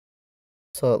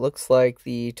So it looks like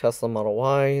the Tesla Model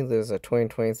Y, there's a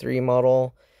 2023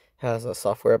 model, has a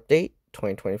software update,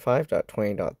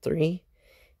 2025.20.3.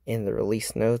 In the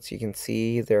release notes, you can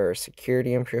see there are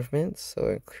security improvements, so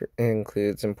it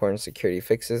includes important security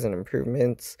fixes and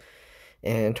improvements.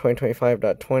 And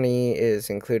 2025.20 is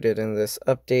included in this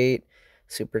update,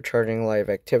 supercharging live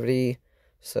activity.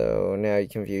 So now you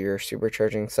can view your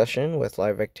supercharging session with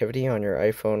live activity on your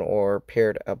iPhone or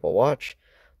paired Apple Watch.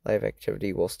 Live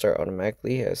activity will start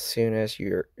automatically as soon as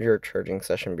your charging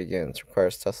session begins.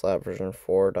 Requires Tesla app version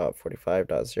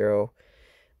 4.45.0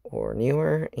 or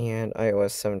newer and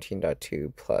iOS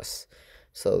 17.2 plus.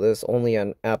 So this is only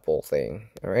an Apple thing.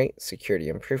 Alright, security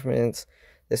improvements.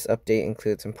 This update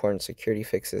includes important security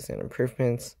fixes and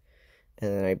improvements.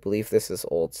 And then I believe this is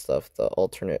old stuff. The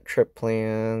alternate trip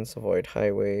plans, avoid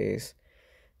highways,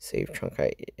 save trunk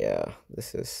height. Yeah,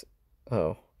 this is,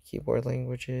 keyboard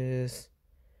languages,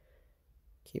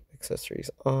 keep accessories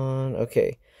on.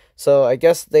 Okay, so I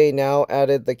guess they now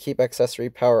added the keep accessory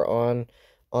power on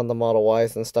the Model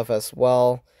Ys and stuff as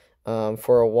well.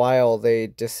 For a while they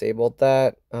disabled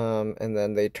that, and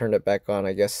then they turned it back on.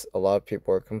 I guess a lot of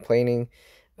people were complaining.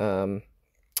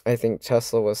 I think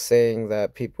Tesla was saying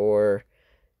that people were,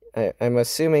 I'm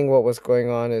assuming what was going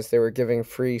on is they were giving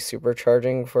free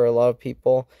supercharging for a lot of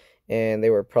people, and they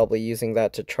were probably using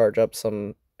that to charge up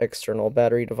some external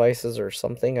battery devices or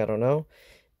something, I don't know,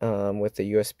 with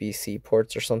the USB-C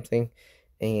ports or something.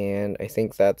 And I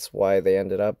think that's why they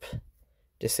ended up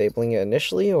disabling it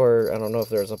initially, or I don't know if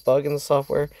there was a bug in the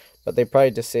software, but they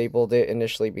probably disabled it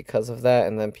initially because of that,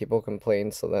 and then people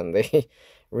complained, so then they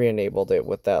re-enabled it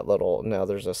with that little, now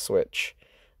there's a switch.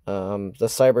 The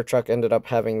Cybertruck ended up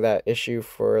having that issue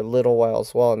for a little while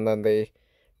as well, and then they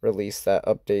released that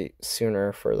update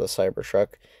sooner for the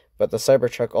Cybertruck. But the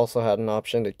Cybertruck also had an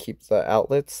option to keep the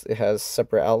outlets. It has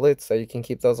separate outlets that you can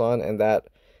keep those on, and that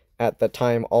at the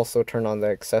time also turned on the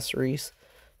accessories.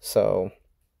 So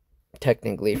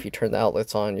technically, if you turn the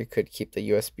outlets on, you could keep the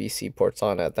USB-C ports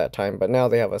on at that time. But now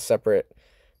they have a separate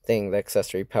thing, the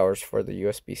accessory powers for the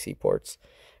USB-C ports.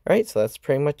 Alright, so that's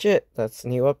pretty much it. That's the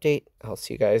new update. I'll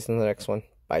see you guys in the next one.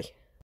 Bye.